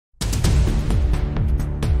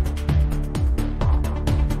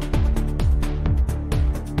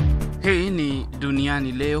Hii ni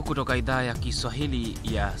Duniani Leo kutoka idhaa ya Kiswahili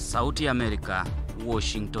ya Sauti ya Amerika,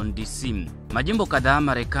 Washington DC. Majimbo kadhaa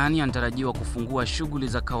Marekani yanatarajiwa kufungua shughuli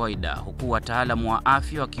za kawaida, huku wataalam wa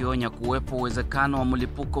afya wakionya kuwepo uwezekano wa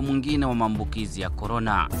mlipuko mwingine wa maambukizi ya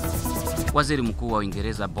korona. Waziri Mkuu wa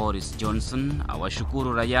Uingereza Boris Johnson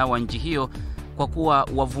awashukuru raia wa nchi hiyo kwa kuwa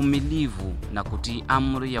wavumilivu na kutii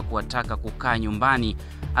amri ya kuwataka kukaa nyumbani,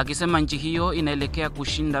 akisema nchi hiyo inaelekea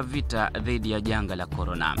kushinda vita dhidi ya janga la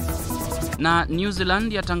korona. Na New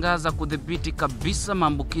Zealand yatangaza kudhibiti kabisa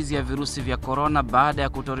maambukizi ya virusi vya korona baada ya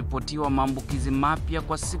kutoripotiwa maambukizi mapya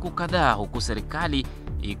kwa siku kadhaa, huku serikali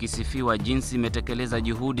ikisifiwa jinsi imetekeleza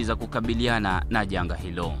juhudi za kukabiliana na janga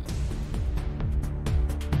hilo.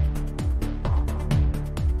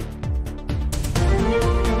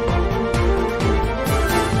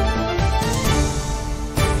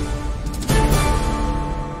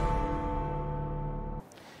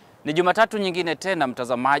 Ni Jumatatu nyingine tena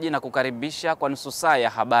mtazamaji, na kukaribisha kwa nusu saa ya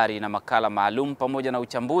habari na makala maalum pamoja na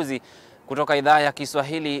uchambuzi kutoka idhaa ya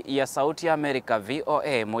Kiswahili ya Sauti ya Amerika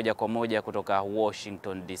VOA, moja kwa moja kutoka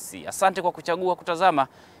Washington DC. Asante kwa kuchagua kutazama.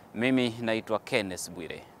 Mimi naitwa Kenneth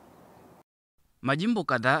Bwire. Majimbo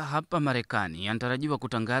kadhaa hapa Marekani yanatarajiwa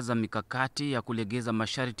kutangaza mikakati ya kulegeza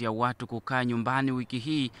masharti ya watu kukaa nyumbani wiki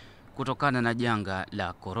hii kutokana na janga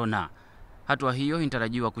la korona. Hatua hiyo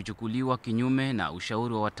inatarajiwa kuchukuliwa kinyume na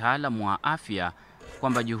ushauri wa wataalam wa afya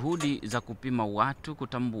kwamba juhudi za kupima watu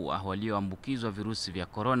kutambua walioambukizwa virusi vya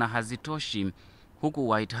korona hazitoshi, huku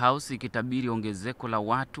White House ikitabiri ongezeko la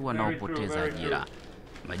watu wanaopoteza ajira.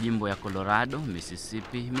 Majimbo ya Colorado,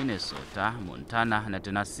 Mississippi, Minnesota, Montana na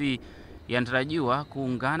Tennessee yanatarajiwa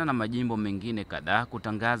kuungana na majimbo mengine kadhaa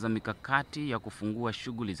kutangaza mikakati ya kufungua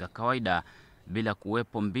shughuli za kawaida bila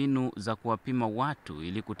kuwepo mbinu za kuwapima watu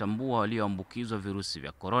ili kutambua walioambukizwa virusi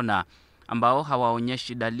vya korona ambao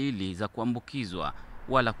hawaonyeshi dalili za kuambukizwa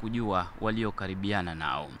wala kujua waliokaribiana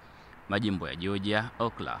nao. Majimbo ya Georgia,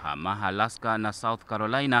 Oklahoma, Alaska na South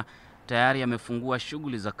Carolina tayari yamefungua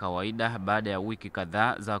shughuli za kawaida baada ya wiki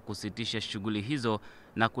kadhaa za kusitisha shughuli hizo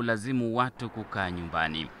na kulazimu watu kukaa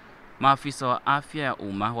nyumbani. Maafisa wa afya ya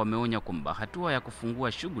umma wameonya kwamba hatua ya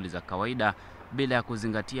kufungua shughuli za kawaida bila ya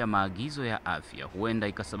kuzingatia maagizo ya afya huenda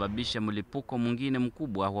ikasababisha mlipuko mwingine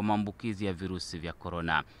mkubwa wa maambukizi ya virusi vya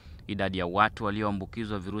korona. Idadi ya watu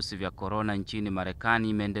walioambukizwa virusi vya korona nchini Marekani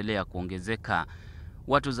imeendelea kuongezeka.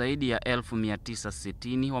 Watu zaidi ya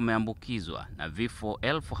 1960 wameambukizwa na vifo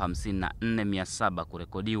 54,700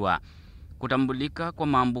 kurekodiwa. Kutambulika kwa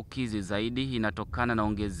maambukizi zaidi inatokana na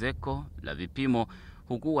ongezeko la vipimo,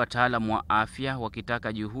 huku wataalamu wa afya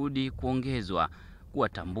wakitaka juhudi kuongezwa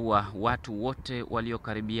kuwatambua watu wote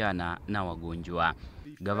waliokaribiana na wagonjwa.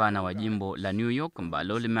 Gavana wa jimbo la New York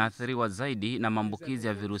ambalo limeathiriwa zaidi na maambukizi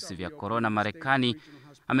ya virusi vya korona Marekani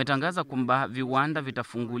ametangaza kwamba viwanda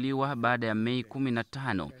vitafunguliwa baada ya Mei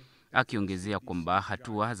 15, akiongezea kwamba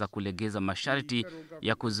hatua za kulegeza masharti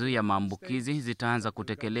ya kuzuia maambukizi zitaanza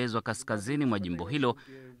kutekelezwa kaskazini mwa jimbo hilo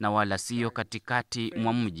na wala sio katikati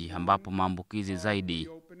mwa mji ambapo maambukizi zaidi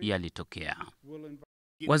yalitokea.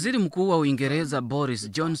 Waziri Mkuu wa Uingereza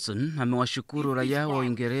Boris Johnson amewashukuru raia wa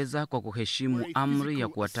Uingereza kwa kuheshimu amri ya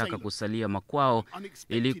kuwataka kusalia makwao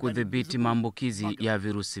ili kudhibiti maambukizi ya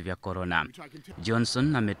virusi vya korona.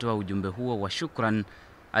 Johnson ametoa ujumbe huo wa shukran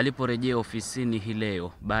aliporejea ofisini hii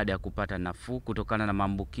leo baada ya kupata nafuu kutokana na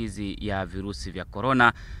maambukizi ya virusi vya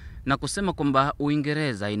korona na kusema kwamba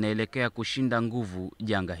Uingereza inaelekea kushinda nguvu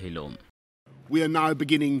janga hilo. We are now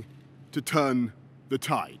beginning to turn the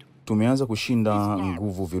tide. Tumeanza kushinda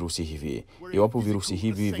nguvu virusi hivi. Iwapo virusi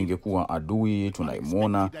hivi vingekuwa adui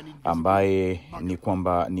tunayemwona ambaye ni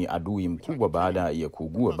kwamba ni adui mkubwa baada ya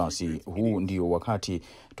kuugua, basi huu ndio wakati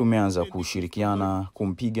tumeanza kushirikiana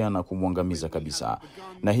kumpiga na kumwangamiza kabisa.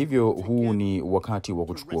 Na hivyo huu ni wakati wa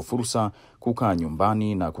kuchukua fursa, kukaa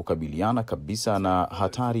nyumbani na kukabiliana kabisa na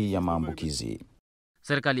hatari ya maambukizi.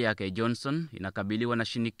 Serikali yake Johnson inakabiliwa na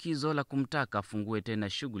shinikizo la kumtaka afungue tena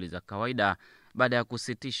shughuli za kawaida baada ya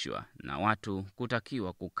kusitishwa na watu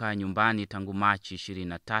kutakiwa kukaa nyumbani tangu Machi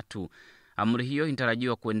 23. Amri hiyo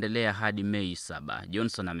inatarajiwa kuendelea hadi Mei 7.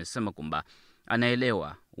 Johnson amesema kwamba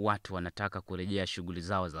anaelewa watu wanataka kurejea shughuli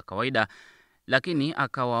zao za kawaida, lakini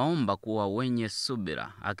akawaomba kuwa wenye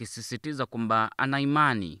subira, akisisitiza kwamba ana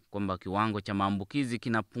imani kwamba kiwango cha maambukizi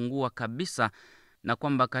kinapungua kabisa na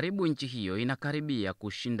kwamba karibu nchi hiyo inakaribia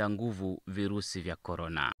kushinda nguvu virusi vya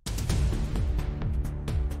korona.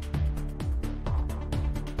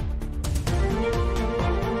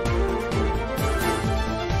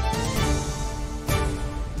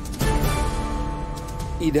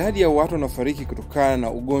 Idadi ya watu wanaofariki kutokana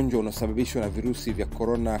na ugonjwa unaosababishwa na virusi vya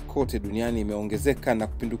korona kote duniani imeongezeka na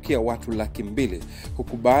kupindukia watu 200,000,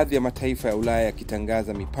 huku baadhi ya mataifa ya Ulaya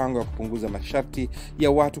yakitangaza mipango ya kupunguza masharti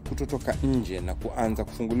ya watu kutotoka nje na kuanza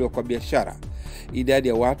kufunguliwa kwa biashara. Idadi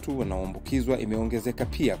ya watu wanaoambukizwa imeongezeka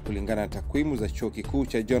pia kulingana na takwimu za chuo kikuu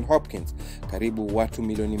cha Johns Hopkins. Karibu watu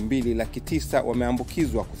milioni 2.9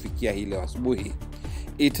 wameambukizwa kufikia hii leo asubuhi.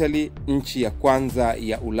 Italy, nchi ya kwanza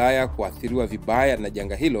ya Ulaya kuathiriwa vibaya na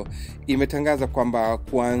janga hilo, imetangaza kwamba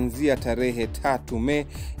kuanzia tarehe 3 Mei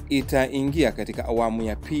itaingia katika awamu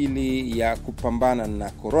ya pili ya kupambana na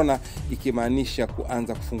korona, ikimaanisha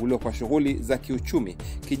kuanza kufunguliwa kwa shughuli za kiuchumi,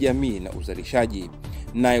 kijamii na uzalishaji.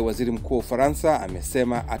 Naye waziri mkuu wa Ufaransa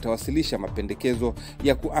amesema atawasilisha mapendekezo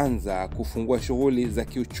ya kuanza kufungua shughuli za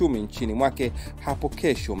kiuchumi nchini mwake hapo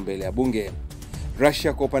kesho mbele ya bunge.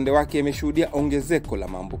 Russia kwa upande wake imeshuhudia ongezeko la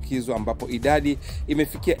maambukizo ambapo idadi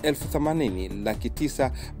imefikia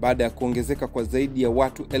 80,900 baada ya kuongezeka kwa zaidi ya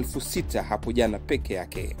watu 6,000 hapo jana peke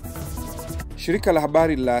yake. Shirika la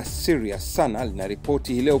habari la Syria Sana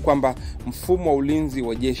linaripoti hii leo kwamba mfumo wa ulinzi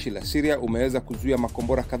wa jeshi la Syria umeweza kuzuia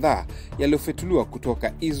makombora kadhaa yaliyofetuliwa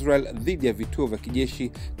kutoka Israel dhidi ya vituo vya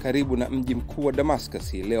kijeshi karibu na mji mkuu wa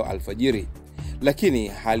Damascus leo alfajiri, lakini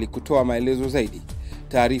halikutoa maelezo zaidi.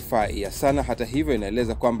 Taarifa ya Sana hata hivyo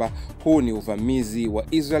inaeleza kwamba huu ni uvamizi wa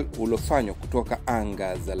Israel uliofanywa kutoka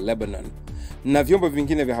anga za Lebanon. Na vyombo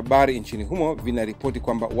vingine vya habari nchini humo vinaripoti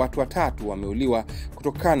kwamba watu 3 wameuliwa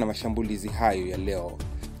kutokana na mashambulizi hayo ya leo.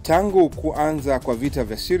 Tangu kuanza kwa vita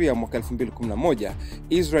vya Syria mwaka 2011,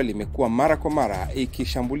 Israel imekuwa mara kwa mara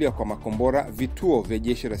ikishambulia kwa makombora vituo vya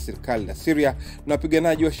jeshi la serikali la Syria na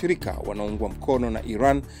wapiganaji wa shirika wanaoungwa mkono na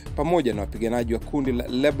Iran pamoja na wapiganaji wa kundi la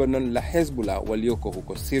Lebanon la Hezbollah walioko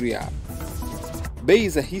huko Syria. Bei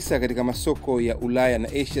za hisa katika masoko ya Ulaya na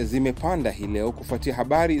Asia zimepanda hii leo kufuatia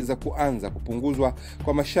habari za kuanza kupunguzwa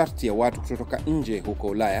kwa masharti ya watu kutoka nje huko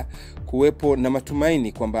Ulaya, kuwepo na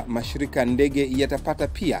matumaini kwamba mashirika ya ndege yatapata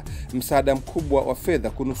pia msaada mkubwa wa fedha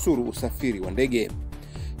kunusuru usafiri wa ndege.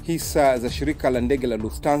 Hisa za shirika la ndege la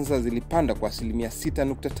Lufthansa zilipanda kwa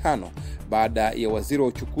 6.5% baada ya waziri wa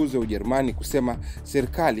uchukuzi wa Ujerumani kusema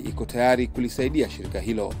serikali iko tayari kulisaidia shirika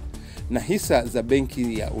hilo. Na hisa za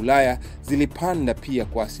benki ya Ulaya zilipanda pia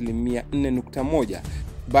kwa 4.1%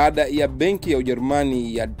 baada ya benki ya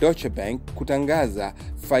Ujerumani ya Deutsche Bank kutangaza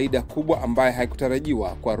faida kubwa ambayo haikutarajiwa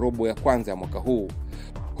kwa robo ya kwanza ya mwaka huu.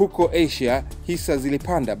 Huko Asia, hisa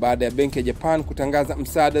zilipanda baada ya benki ya Japan kutangaza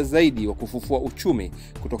msaada zaidi wa kufufua uchumi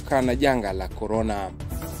kutokana na janga la corona.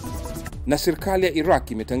 Na serikali ya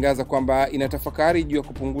Iraq imetangaza kwamba inatafakari juu ya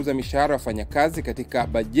kupunguza mishahara ya wafanyakazi katika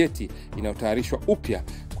bajeti inayotayarishwa upya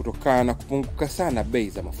kutokana na kupunguka sana bei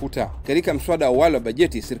za mafuta. Katika mswada awali wa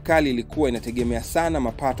bajeti, serikali ilikuwa inategemea sana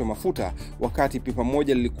mapato mafuta wakati pipa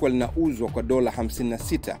moja lilikuwa linauzwa kwa dola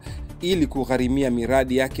 56 ili kugharimia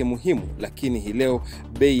miradi yake muhimu, lakini hii leo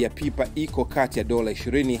bei ya pipa iko kati ya dola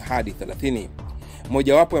 20 hadi 30.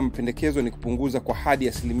 Mojawapo ya mapendekezo ni kupunguza kwa hadi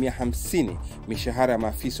 50% mishahara ya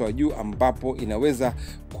maafisa wa juu, ambapo inaweza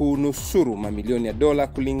kunusuru mamilioni ya dola,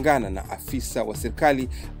 kulingana na afisa wa serikali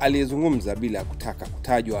aliyezungumza bila ya kutaka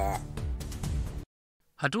kutajwa.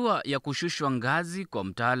 Hatua ya kushushwa ngazi kwa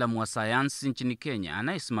mtaalamu wa sayansi nchini Kenya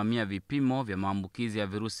anayesimamia vipimo vya maambukizi ya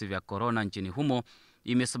virusi vya korona nchini humo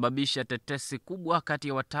imesababisha tetesi kubwa kati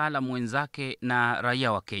ya wataalamu wenzake na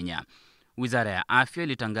raia wa Kenya. Wizara ya Afya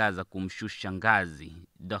ilitangaza kumshusha ngazi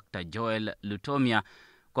Dr. Joel Lutomia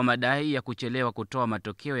kwa madai ya kuchelewa kutoa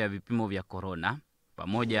matokeo ya vipimo vya korona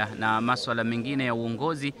pamoja na masuala mengine ya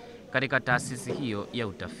uongozi katika taasisi hiyo ya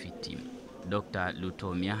utafiti. Dr.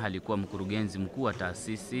 Lutomia alikuwa mkurugenzi mkuu wa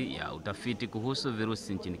taasisi ya utafiti kuhusu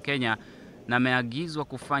virusi nchini Kenya na ameagizwa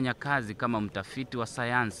kufanya kazi kama mtafiti wa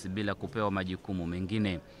sayansi bila kupewa majukumu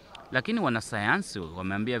mengine. Lakini wanasayansi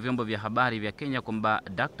wameambia vyombo vya habari vya Kenya kwamba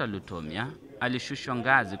Dr. Lutomia alishushwa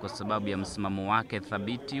ngazi kwa sababu ya msimamo wake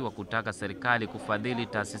thabiti wa kutaka serikali kufadhili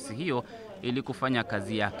taasisi hiyo ili kufanya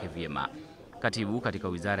kazi yake vyema. Katibu katika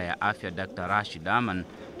Wizara ya Afya Dr. Rashid Aman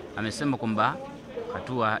amesema kwamba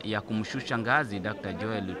hatua ya kumshusha ngazi Dr.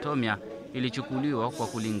 Joel Lutomia ilichukuliwa kwa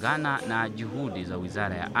kulingana na juhudi za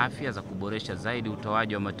Wizara ya Afya za kuboresha zaidi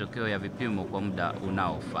utoaji wa matokeo ya vipimo kwa muda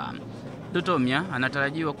unaofaa. Lutomia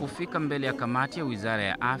anatarajiwa kufika mbele ya kamati ya Wizara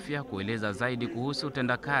ya Afya kueleza zaidi kuhusu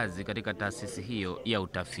utendakazi katika taasisi hiyo ya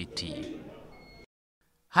utafiti.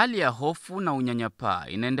 Hali ya hofu na unyanyapaa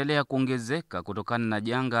inaendelea kuongezeka kutokana na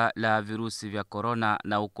janga la virusi vya korona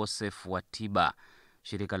na ukosefu wa tiba.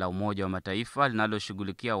 Shirika la Umoja wa Mataifa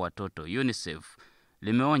linaloshughulikia watoto UNICEF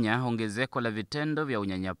limeonya ongezeko la vitendo vya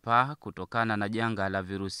unyanyapaa kutokana na janga la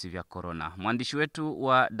virusi vya korona. Mwandishi wetu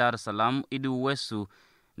wa Dar es Salaam Idi Uwesu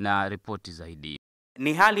na ripoti zaidi.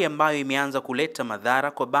 Ni hali ambayo imeanza kuleta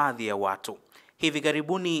madhara kwa baadhi ya watu. Hivi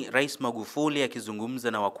karibuni Rais Magufuli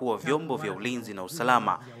akizungumza na wakuu wa vyombo vya ulinzi na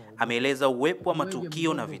usalama ameeleza uwepo wa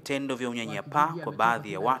matukio na vitendo vya unyanyapaa kwa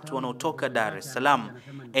baadhi ya watu wanaotoka Dar es Salaam,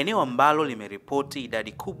 eneo ambalo limeripoti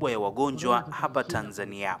idadi kubwa ya wagonjwa hapa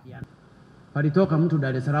Tanzania. Palitoka mtu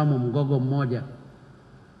Dar es Salaam Mgogo mmoja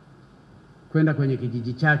kwenda kwenye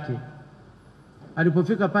kijiji chake.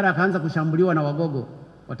 Alipofika pale akaanza kushambuliwa na Wagogo,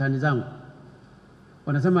 watani zangu.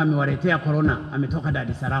 Wanasema amewaletea corona, ametoka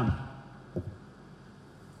Dar es Salaam.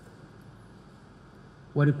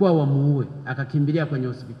 Walikuwa wamuue, akakimbilia kwenye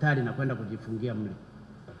hospitali na kwenda kujifungia mle.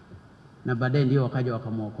 Na baadaye ndio wakaja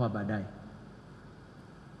wakamuokoa baadaye.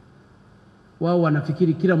 Wao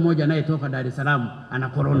wanafikiri kila mmoja anayetoka Dar es Salaam ana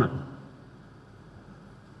corona.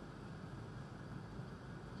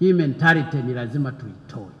 Hii mentality ni lazima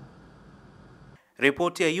tuitoe.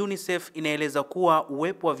 Ripoti ya UNICEF inaeleza kuwa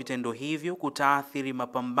uwepo wa vitendo hivyo kutaathiri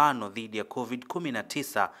mapambano dhidi ya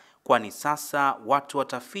COVID-19, kwani sasa watu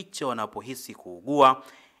wataficha wanapohisi kuugua.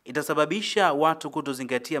 Itasababisha watu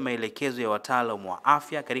kutozingatia maelekezo ya wataalamu wa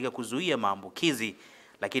afya katika kuzuia maambukizi,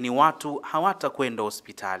 lakini watu hawatakwenda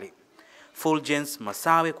hospitali. Fulgence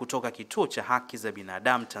Masawe kutoka Kituo cha Haki za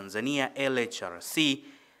Binadamu Tanzania LHRC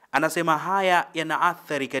anasema haya yana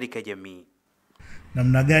athari katika jamii.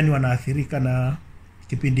 Namna gani wanaathirika na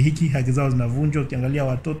kipindi hiki, haki zao zinavunjwa, ukiangalia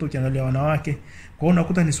watoto, ukiangalia wanawake. Kwa hiyo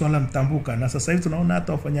unakuta ni swala mtambuka, na sasa hivi tunaona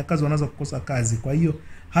hata wafanyakazi wanaanza kukosa kazi. Kwa hiyo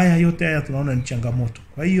haya yote tunaona ni changamoto.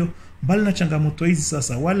 Kwa hiyo mbali na changamoto hizi,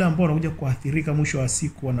 sasa wale ambao wanakuja kuathirika mwisho wa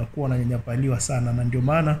siku wanakuwa wananyanyapaliwa sana, na ndio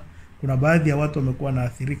maana kuna baadhi ya watu wamekuwa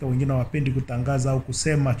naathirika, wengine hawapendi kutangaza au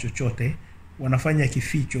kusema chochote, wanafanya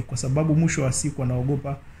kificho kwa sababu mwisho wa siku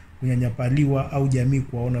wanaogopa kunyanyapaliwa au jamii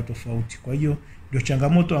kuwaona tofauti. Kwa hiyo ndio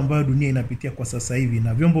changamoto ambayo dunia inapitia kwa sasa hivi,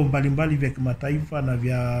 na vyombo mbalimbali vya kimataifa na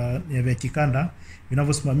vya kikanda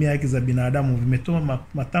vinavyosimamia haki za binadamu vimetoa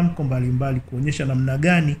matamko mbalimbali kuonyesha namna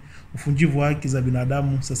gani uvunjivu wa haki za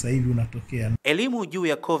binadamu sasa hivi unatokea. Elimu juu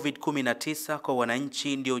ya COVID-19 kwa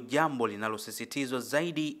wananchi ndio jambo linalosisitizwa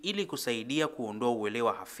zaidi ili kusaidia kuondoa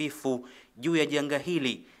uelewa hafifu juu ya janga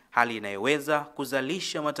hili, hali inayoweza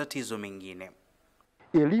kuzalisha matatizo mengine.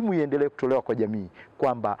 Elimu iendelee kutolewa kwa jamii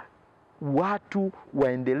kwamba watu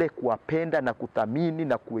waendelee kuwapenda na kuthamini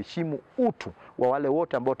na kuheshimu utu wa wale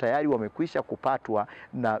wote ambao tayari wamekwisha kupatwa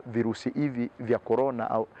na virusi hivi vya corona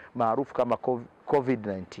au maarufu kama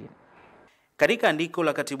COVID-19. Katika andiko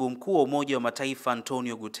la Katibu Mkuu wa Umoja wa Mataifa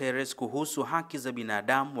Antonio Guterres kuhusu haki za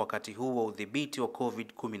binadamu wakati huu wa udhibiti wa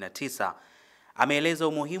COVID-19, ameeleza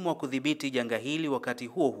umuhimu wa kudhibiti janga hili wakati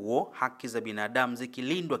huo haki za binadamu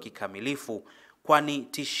zikilindwa kikamilifu, kwani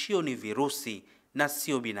tishio ni virusi na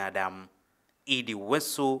sio binadamu. Idi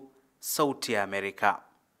Wesu, Sauti ya Amerika.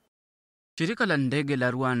 Shirika la ndege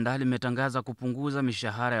la Rwanda limetangaza kupunguza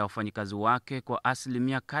mishahara ya wafanyikazi wake kwa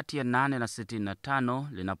asilimia kati ya 8 na 65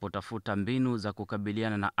 linapotafuta mbinu za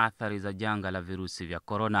kukabiliana na athari za janga la virusi vya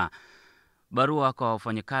corona. Barua kwa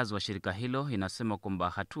wafanyikazi wa shirika hilo inasema kwamba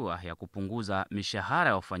hatua ya kupunguza mishahara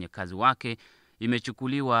ya wafanyikazi wake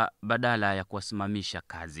imechukuliwa badala ya kuwasimamisha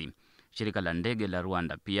kazi. Shirika la ndege la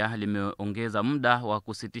Rwanda pia limeongeza muda wa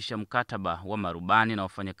kusitisha mkataba wa marubani na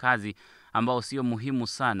wafanyakazi ambao sio muhimu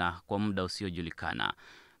sana kwa muda usiojulikana.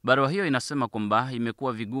 Barua hiyo inasema kwamba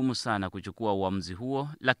imekuwa vigumu sana kuchukua uamuzi huo,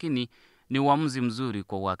 lakini ni uamuzi mzuri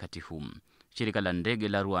kwa wakati huu. Shirika la ndege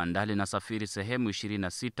la Rwanda linasafiri sehemu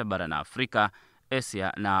 26 barani Afrika,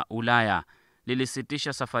 Asia na Ulaya.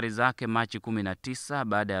 Lilisitisha safari zake Machi 19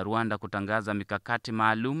 baada ya Rwanda kutangaza mikakati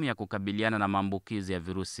maalum ya kukabiliana na maambukizi ya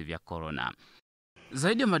virusi vya corona.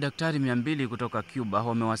 Zaidi ya madaktari 200 kutoka Cuba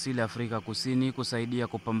wamewasili Afrika Kusini kusaidia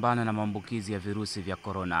kupambana na maambukizi ya virusi vya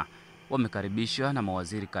corona. Wamekaribishwa na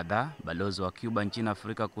mawaziri kadhaa, balozi wa Cuba nchini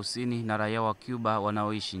Afrika Kusini na raia wa Cuba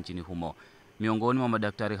wanaoishi nchini humo. Miongoni mwa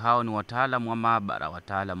madaktari hao ni wataalamu wa maabara,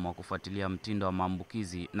 wataalamu wa kufuatilia mtindo wa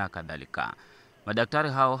maambukizi na kadhalika. Madaktari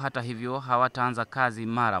hao hata hivyo hawataanza kazi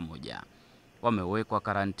mara moja. Wamewekwa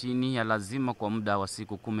karantini ya lazima kwa muda wa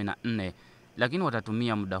siku 14, lakini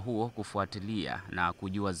watatumia muda huo kufuatilia na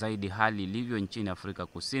kujua zaidi hali ilivyo nchini Afrika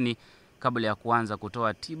Kusini kabla ya kuanza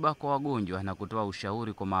kutoa tiba kwa wagonjwa na kutoa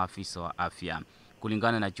ushauri kwa maafisa wa afya.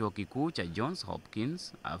 Kulingana na chuo kikuu cha Johns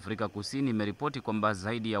Hopkins, Afrika Kusini imeripoti kwamba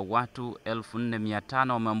zaidi ya watu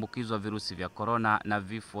 14,500 wameambukizwa virusi vya corona na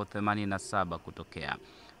vifo 87 kutokea.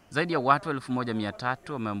 Zaidi ya watu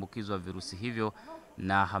 1,300 wameambukizwa virusi hivyo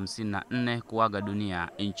na 54 kuaga dunia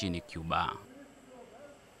nchini Cuba.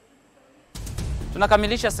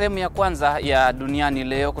 Tunakamilisha sehemu ya kwanza ya Duniani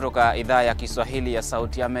Leo kutoka idhaa ya Kiswahili ya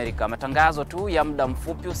Sauti ya Amerika. Matangazo tu ya muda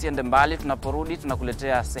mfupi, usiende mbali. Tunaporudi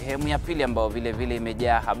tunakuletea sehemu ya pili ambayo vile vile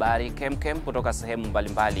imejaa habari kemkem kutoka sehemu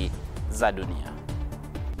mbalimbali za dunia.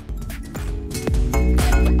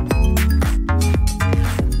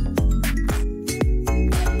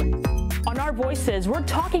 Voices, we're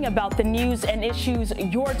talking about the news and issues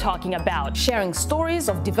you're talking about, sharing stories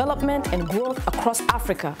of development and growth across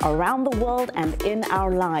Africa, around the world, and in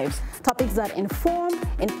our lives. Topics that inform,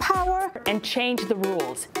 empower, and change the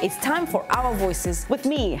rules. It's time for Our Voices with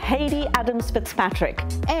me, Haiti Adams Fitzpatrick,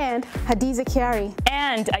 and Hadiza Kiari,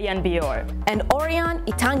 and Ayan Bior, and Orion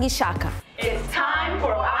Itangi Shaka. It's time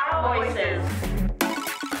for Our Voices.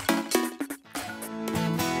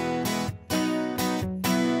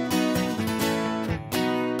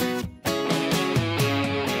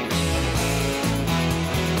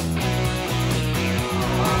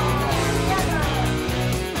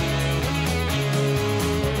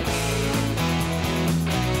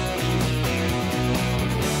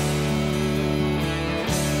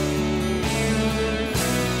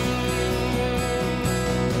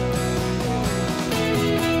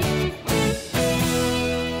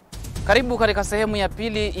 Karibu katika sehemu ya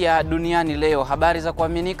pili ya Duniani Leo, habari za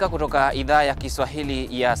kuaminika kutoka idhaa ya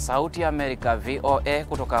Kiswahili ya Sauti ya Amerika VOA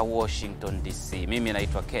kutoka Washington DC. Mimi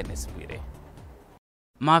naitwa Kenneth Bwire.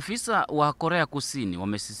 Maafisa wa Korea Kusini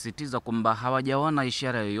wamesisitiza kwamba hawajaona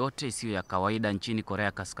ishara yoyote isiyo ya kawaida nchini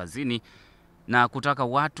Korea Kaskazini na kutaka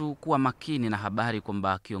watu kuwa makini na habari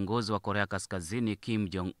kwamba kiongozi wa Korea Kaskazini Kim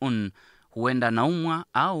Jong-un huenda anaumwa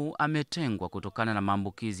au ametengwa kutokana na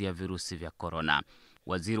maambukizi ya virusi vya corona.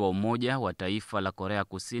 Waziri wa Umoja wa Taifa la Korea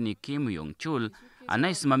Kusini Kim Yong-chul,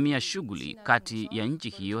 anayesimamia shughuli kati ya nchi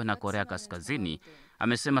hiyo na Korea Kaskazini,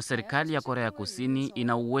 amesema serikali ya Korea Kusini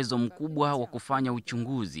ina uwezo mkubwa wa kufanya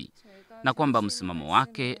uchunguzi na kwamba msimamo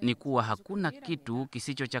wake ni kuwa hakuna kitu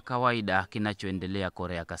kisicho cha kawaida kinachoendelea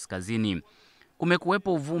Korea Kaskazini.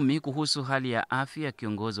 Kumekuwepo uvumi kuhusu hali ya afya ya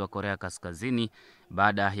kiongozi wa Korea Kaskazini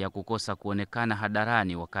baada ya kukosa kuonekana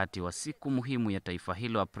hadharani wakati wa siku muhimu ya taifa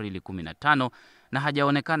hilo Aprili 15, na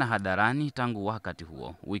hajaonekana hadharani tangu wakati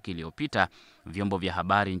huo. Wiki iliyopita, vyombo vya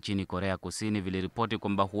habari nchini Korea Kusini viliripoti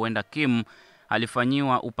kwamba huenda Kim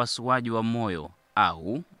alifanyiwa upasuaji wa moyo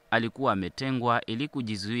au alikuwa ametengwa ili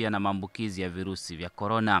kujizuia na maambukizi ya virusi vya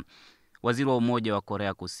corona. Waziri wa Umoja wa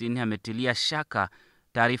Korea Kusini ametilia shaka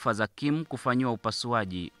taarifa za Kim kufanyiwa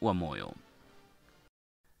upasuaji wa moyo.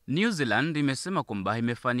 New Zealand imesema kwamba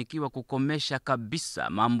imefanikiwa kukomesha kabisa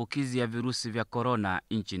maambukizi ya virusi vya corona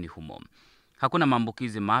nchini humo. Hakuna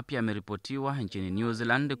maambukizi mapya yameripotiwa nchini New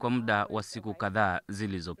Zealand kwa muda wa siku kadhaa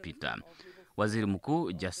zilizopita. Waziri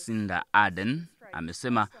Mkuu Jacinda Ardern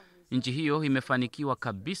amesema nchi hiyo imefanikiwa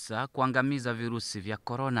kabisa kuangamiza virusi vya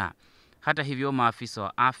corona. Hata hivyo, maafisa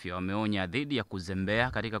wa afya wameonya dhidi ya kuzembea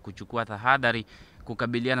katika kuchukua tahadhari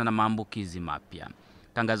kukabiliana na maambukizi mapya.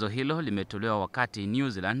 Tangazo hilo limetolewa wakati New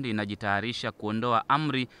Zealand inajitayarisha kuondoa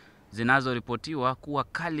amri zinazoripotiwa kuwa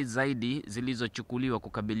kali zaidi zilizochukuliwa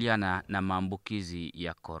kukabiliana na maambukizi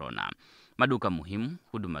ya corona. Maduka muhimu,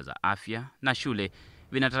 huduma za afya na shule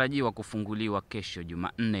vinatarajiwa kufunguliwa kesho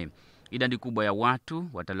Jumanne. Idadi kubwa ya watu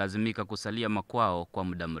watalazimika kusalia makwao kwa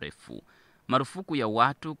muda mrefu. Marufuku ya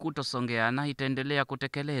watu kutosongeana itaendelea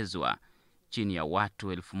kutekelezwa. Chini ya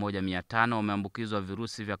watu 1500 wameambukizwa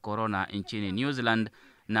virusi vya corona nchini New Zealand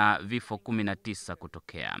na vifo 19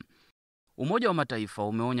 kutokea. Umoja wa Mataifa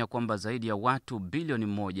umeonya kwamba zaidi ya watu bilioni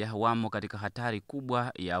 1 wamo katika hatari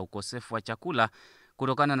kubwa ya ukosefu wa chakula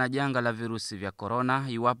kutokana na janga la virusi vya corona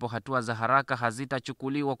iwapo hatua za haraka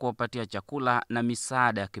hazitachukuliwa kuwapatia chakula na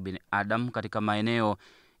misaada ya kibinadamu katika maeneo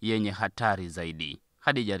yenye hatari zaidi.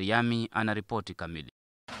 Hadija Riami anaripoti kamili.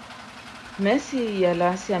 Messi ya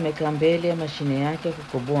Lasi amekaa mbele ya mashine yake ya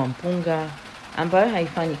kukoboa mpunga ambayo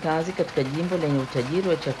haifanyi kazi katika jimbo lenye utajiri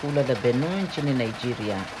wa chakula la Benue nchini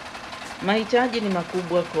Nigeria. Mahitaji ni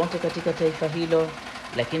makubwa kote katika taifa hilo,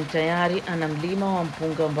 lakini tayari ana mlima wa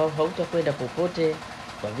mpunga ambao hautakwenda popote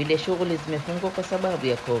kwa vile shughuli zimefungwa kwa sababu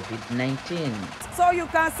ya COVID-19. So you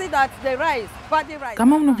can see that the rice, paddy rice.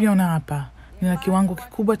 Kama mnavyoona hapa, nina kiwango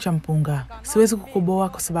kikubwa cha mpunga. Siwezi kukoboa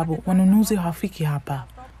kwa sababu wanunuzi hawafiki hapa.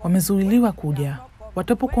 Wamezuiliwa kuja.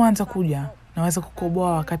 Watapokuanza kuja, naweza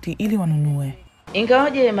kukoboa wakati ili wanunue.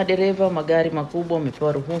 Ingawaje madereva wa magari makubwa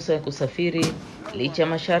wamepewa ruhusa ya kusafiri licha ya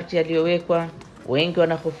masharti yaliyowekwa, wengi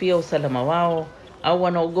wanahofia usalama wao au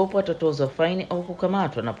wanaogopa watatozwa faini au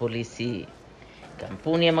kukamatwa na polisi.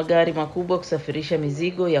 Kampuni ya magari makubwa kusafirisha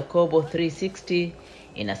mizigo ya Kobo 360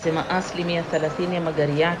 inasema 30% ya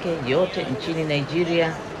magari yake yote nchini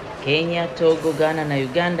Nigeria, Kenya, Togo, Ghana na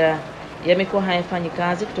Uganda yamekuwa hayafanyi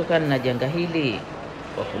kazi kutokana na janga hili.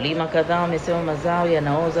 Wakulima kadhaa wamesema mazao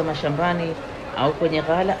yanaoza mashambani au kwenye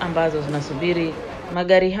ghala ambazo zinasubiri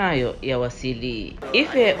magari hayo ya wasili.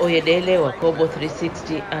 Ife Oyedele wa Kobo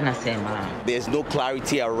 360 anasema There's no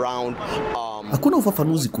clarity around, hakuna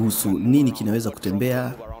ufafanuzi kuhusu nini kinaweza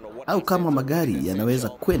kutembea au kama magari yanaweza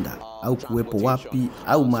kwenda au kuwepo wapi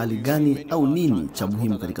au mahali gani au nini cha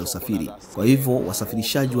muhimu katika usafiri. Kwa hivyo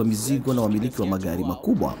wasafirishaji wa mizigo na wamiliki wa magari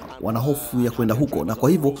makubwa wana hofu ya kwenda huko, na kwa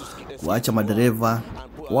hivyo kuacha madereva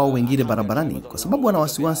wao wengine barabarani kwa sababu wana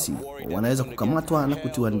wasiwasi wanaweza kukamatwa na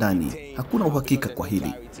kutiwa ndani. Hakuna uhakika kwa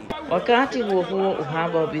hili. Wakati huo huo,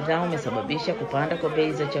 uhaba wa bidhaa umesababisha kupanda kwa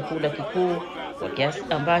bei za chakula kikuu kwa kiasi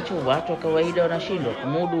ambacho watu wa kawaida wanashindwa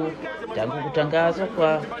kumudu tangu kutangazwa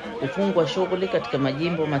kwa kufungwa shughuli katika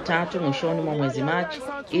majimbo matatu mwishoni mwa mwezi Machi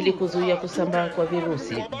ili kuzuia kusambaa kwa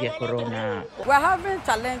virusi vya corona. We are having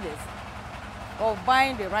challenges of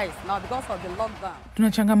buying the rice now because of the lockdown.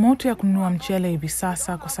 Tuna changamoto ya kununua mchele hivi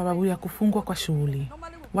sasa kwa sababu ya kufungwa kwa shughuli.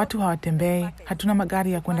 Watu hawatembei, hatuna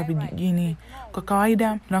magari ya kwenda vijijini. Kwa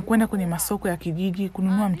kawaida tunakwenda kwenye masoko ya kijiji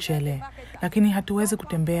kununua mchele, lakini hatuwezi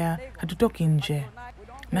kutembea, hatutoki nje.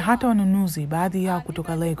 Na hata wanunuzi, baadhi yao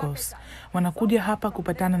kutoka Lagos, wanakuja hapa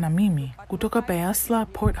kupatana na mimi kutoka Bayelsa,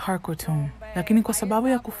 Port Harcourt, lakini kwa sababu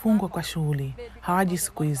ya kufungwa kwa shughuli hawaji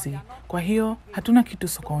siku hizi. Kwa hiyo hatuna kitu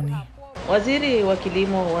sokoni. Waziri wa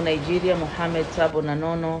kilimo wa Nigeria Mohamed Sabo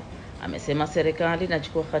Nanono amesema serikali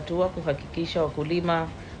inachukua hatua kuhakikisha wakulima,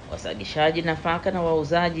 wasagishaji nafaka na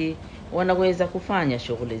wauzaji wanaweza kufanya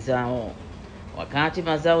shughuli zao. Wakati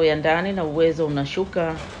mazao ya ndani na uwezo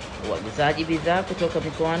unashuka, uagizaji bidhaa kutoka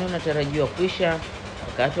mikoani unatarajiwa kuisha,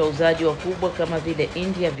 wakati wauzaji wakubwa kama vile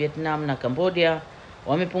India, Vietnam na Cambodia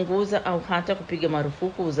wamepunguza au hata kupiga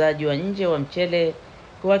marufuku uuzaji wa nje wa mchele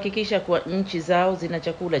kuhakikisha kuwa nchi zao zina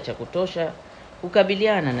chakula cha kutosha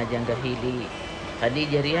kukabiliana na janga hili.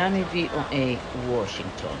 Khadija Riami, VOA,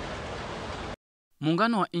 Washington.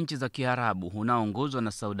 Muungano wa nchi za Kiarabu unaoongozwa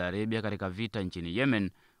na Saudi Arabia katika vita nchini Yemen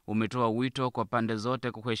umetoa wito kwa pande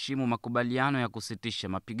zote kuheshimu makubaliano ya kusitisha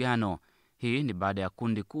mapigano. Hii ni baada ya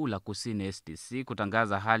kundi kuu la kusini STC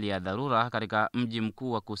kutangaza hali ya dharura katika mji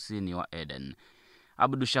mkuu wa kusini wa Aden.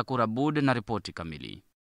 Abdu Shakur Abud na ripoti kamili.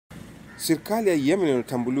 Serikali ya Yemen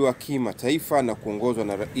inayotambuliwa kimataifa na kuongozwa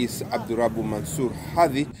na Rais Abdurabu Mansur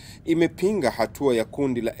Hadi imepinga hatua ya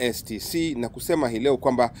kundi la STC na kusema hii leo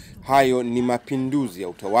kwamba hayo ni mapinduzi ya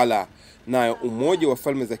utawala. Nayo Umoja wa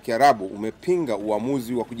Falme za Kiarabu umepinga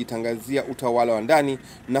uamuzi wa kujitangazia utawala wa ndani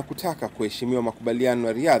na kutaka kuheshimiwa makubaliano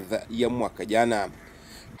ya Riyadh ya mwaka jana.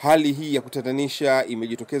 Hali hii ya kutatanisha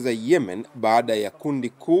imejitokeza Yemen baada ya kundi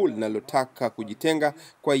kuu linalotaka kujitenga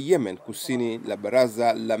kwa Yemen kusini la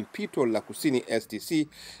Baraza la Mpito la Kusini STC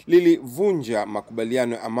lilivunja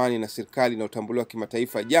makubaliano ya amani na serikali inayotambuliwa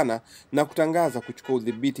kimataifa jana na kutangaza kuchukua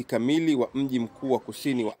udhibiti kamili wa mji mkuu wa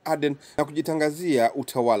kusini wa Aden na kujitangazia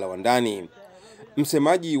utawala wa ndani.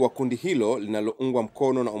 Msemaji wa kundi hilo linaloungwa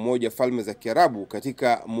mkono na Umoja wa Falme za Kiarabu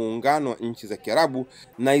katika muungano wa nchi za Kiarabu,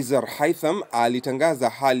 Naizar Haitham, alitangaza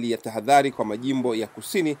hali ya tahadhari kwa majimbo ya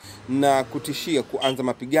kusini na kutishia kuanza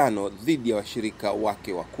mapigano dhidi ya washirika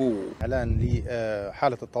wake wakuu.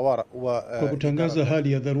 Kwa kutangaza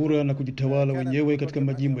hali ya dharura na kujitawala wenyewe katika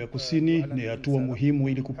majimbo ya kusini ni hatua muhimu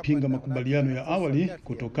ili kupinga makubaliano ya awali,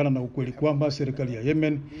 kutokana na ukweli kwamba serikali ya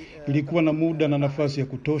Yemen ilikuwa na muda na nafasi ya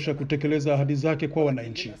kutosha kutekeleza ahadi zake kwa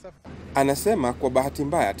wananchi. Anasema kwa bahati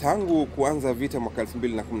mbaya tangu kuanza vita mwaka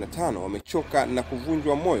 2015 wamechoka na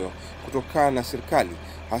kuvunjwa moyo kutokana na serikali,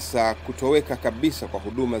 hasa kutoweka kabisa kwa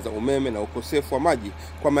huduma za umeme na ukosefu wa maji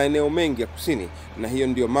kwa maeneo mengi ya kusini, na hiyo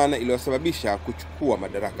ndio maana iliyosababisha kuchukua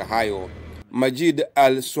madaraka hayo. Majid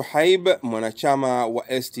al-Suhaib, mwanachama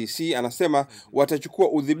wa STC, anasema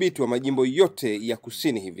watachukua udhibiti wa majimbo yote ya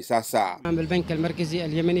kusini hivi sasa.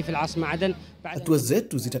 Hatua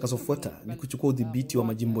zetu zitakazofuata ni kuchukua udhibiti wa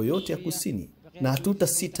majimbo yote ya kusini, na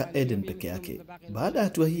hatutasita Aden peke yake. Baada ya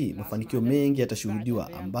hatua hii, mafanikio mengi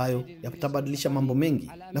yatashuhudiwa ambayo yatabadilisha mambo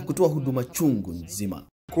mengi na kutoa huduma chungu nzima.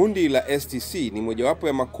 Kundi la STC ni mojawapo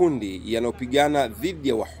ya makundi yanayopigana dhidi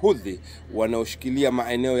ya Wahudhi wanaoshikilia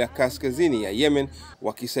maeneo ya kaskazini ya Yemen,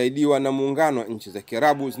 wakisaidiwa na muungano wa nchi za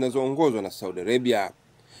Kiarabu zinazoongozwa na Saudi Arabia.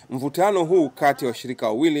 Mvutano huu kati ya washirika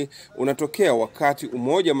wawili unatokea wakati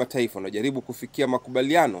Umoja wa Mataifa unajaribu kufikia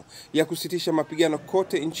makubaliano ya kusitisha mapigano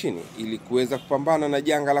kote nchini ili kuweza kupambana na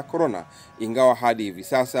janga la corona, ingawa hadi hivi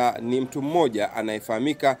sasa ni mtu mmoja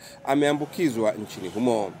anayefahamika ameambukizwa nchini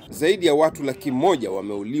humo. Zaidi ya watu 100,000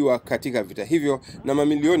 wameuliwa katika vita hivyo na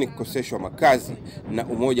mamilioni kukoseshwa makazi, na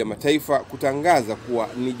Umoja wa Mataifa kutangaza kuwa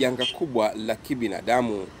ni janga kubwa la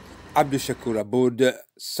kibinadamu. Abdu Shakur Abud,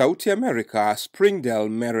 Sauti America, Springdale,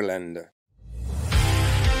 Maryland.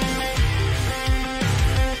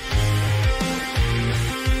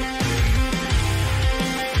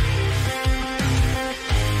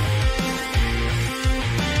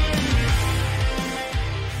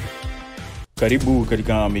 Karibu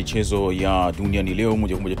katika michezo ya Duniani Leo.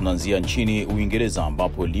 Moja kwa moja tunaanzia nchini Uingereza,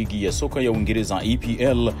 ambapo ligi ya soka ya Uingereza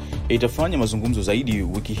EPL itafanya mazungumzo zaidi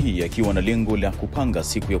wiki hii, akiwa na lengo la kupanga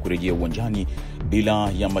siku ya kurejea uwanjani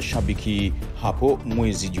bila ya mashabiki hapo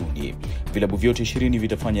mwezi Juni. Vilabu vyote 20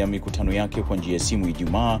 vitafanya mikutano yake kwa njia ya simu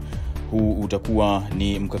Ijumaa. Huu utakuwa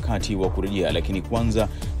ni mkakati wa kurejea, lakini kwanza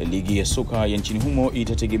ligi ya soka ya nchini humo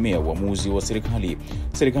itategemea uamuzi wa serikali.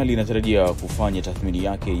 Serikali inatarajia kufanya tathmini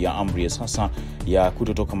yake ya amri ya sasa ya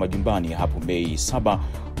kutotoka majumbani hapo Mei 7.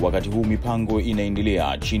 Wakati huu mipango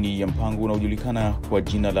inaendelea chini ya mpango unaojulikana kwa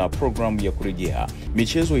jina la programu ya kurejea.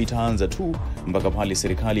 Michezo itaanza tu mpaka pale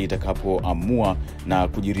serikali itakapoamua na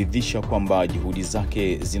kujiridhisha kwamba juhudi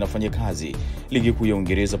zake zinafanya kazi. Ligi kuu ya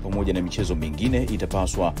Uingereza pamoja na michezo mingine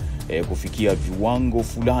itapaswa kufikia viwango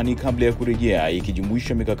fulani kabla ya kurejea,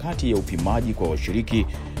 ikijumuisha mikakati ya upimaji kwa washiriki,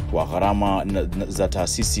 kwa gharama za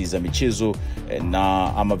taasisi za michezo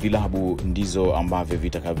na ama vilabu ndizo ambavyo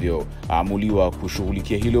vitakavyoamuliwa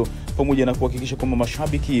kushughulikia hilo, pamoja na kuhakikisha kwamba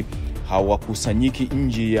mashabiki hawakusanyiki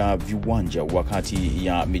nje ya viwanja wakati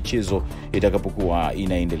ya michezo itakapokuwa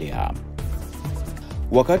inaendelea.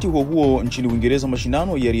 Wakati huo nchini Uingereza,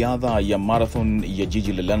 mashindano ya riadha ya marathon ya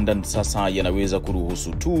jiji la London sasa yanaweza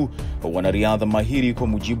kuruhusu tu wanariadha mahiri, kwa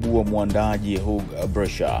mujibu wa mwandaji Hugh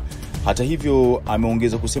Brasher. Hata hivyo,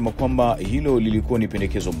 ameongeza kusema kwamba hilo lilikuwa ni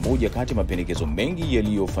pendekezo moja kati ya mapendekezo mengi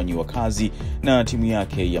yaliyofanyiwa kazi na timu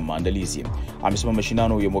yake ya maandalizi. Amesema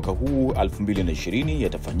mashindano ya mwaka huu 2020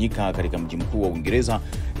 yatafanyika katika mji mkuu wa Uingereza,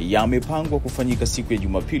 yamepangwa kufanyika siku ya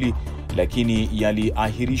Jumapili, lakini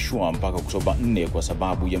yaliahirishwa mpaka Oktoba 4 kwa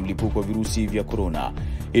sababu ya mlipuko wa virusi vya corona.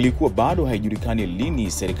 Ilikuwa bado haijulikani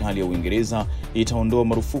lini serikali ya Uingereza itaondoa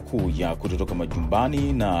marufuku ya kutotoka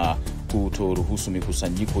majumbani na kutoruhusu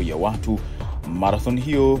mikusanyiko ya watu. Marathon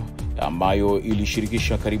hiyo ambayo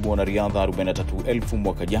ilishirikisha karibu wanariadha 43,000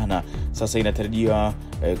 mwaka jana, sasa inatarajia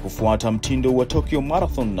kufuata mtindo wa Tokyo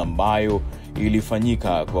Marathon ambayo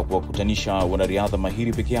ilifanyika kwa kuwakutanisha wanariadha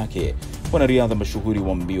mahiri peke yake. Wanariadha mashuhuri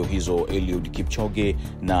wa mbio hizo Eliud Kipchoge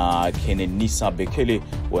na Kenenisa Bekele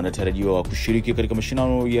wanatarajiwa kushiriki katika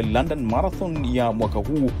mashindano ya London Marathon ya mwaka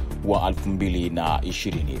huu wa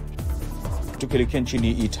 2020. Tukielekea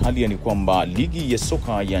nchini Italia, ni kwamba ligi ya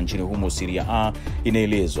soka ya nchini humo Serie A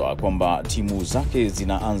inaelezwa kwamba timu zake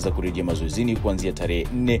zinaanza kurejea mazoezini kuanzia tarehe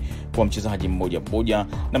 4 kwa mchezaji mmoja,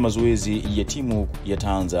 na mazoezi ya timu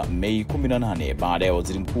yataanza Mei 18 baada ya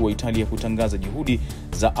waziri mkuu wa Italia kutangaza juhudi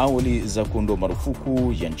za awali za kuondoa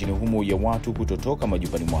marufuku ya nchini humo ya watu kutotoka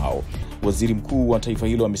majumbani mwao. Waziri mkuu wa taifa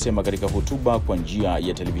hilo amesema katika hotuba kwa njia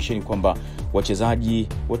ya televisheni kwamba wachezaji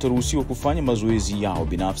wataruhusiwa kufanya mazoezi yao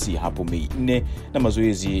binafsi hapo Mei 4, na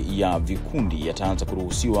mazoezi ya vikundi yataanza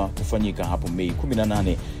kuruhusiwa kufanyika hapo Mei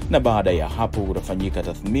 18, na baada ya hapo utafanyika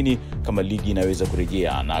tathmini kama ligi inaweza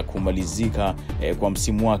kurejea na kumalizika kwa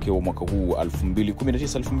msimu wake wa mwaka huu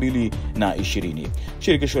 2019-2020.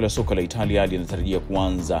 Shirikisho la soka la Italia linatarajia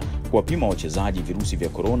kuanza kuwapima wachezaji virusi vya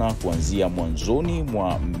corona kuanzia mwanzoni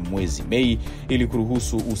mwa mwezi Mei ili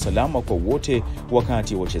kuruhusu usalama kwa wote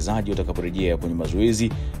wakati wachezaji watakaporejea kwenye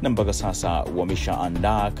mazoezi, na mpaka sasa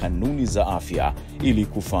wameshaandaa kanuni za afya ili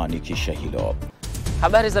kufanikisha hilo.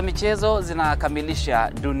 Habari za michezo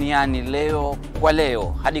zinakamilisha Duniani Leo kwa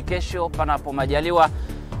leo. Hadi kesho panapo majaliwa,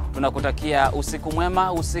 tunakutakia usiku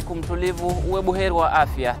mwema, usiku mtulivu, uwe buheri wa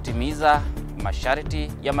afya, timiza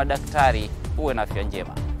masharti ya madaktari, uwe na afya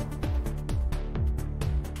njema.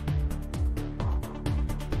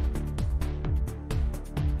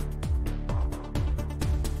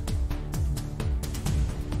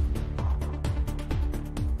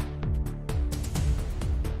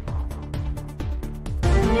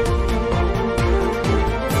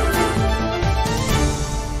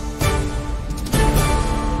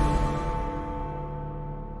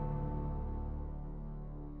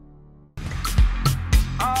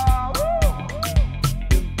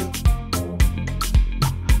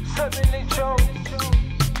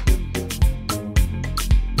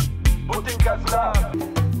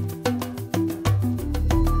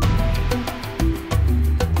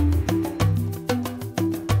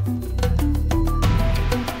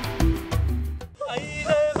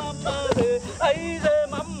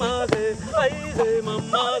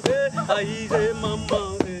 Aize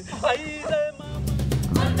mama,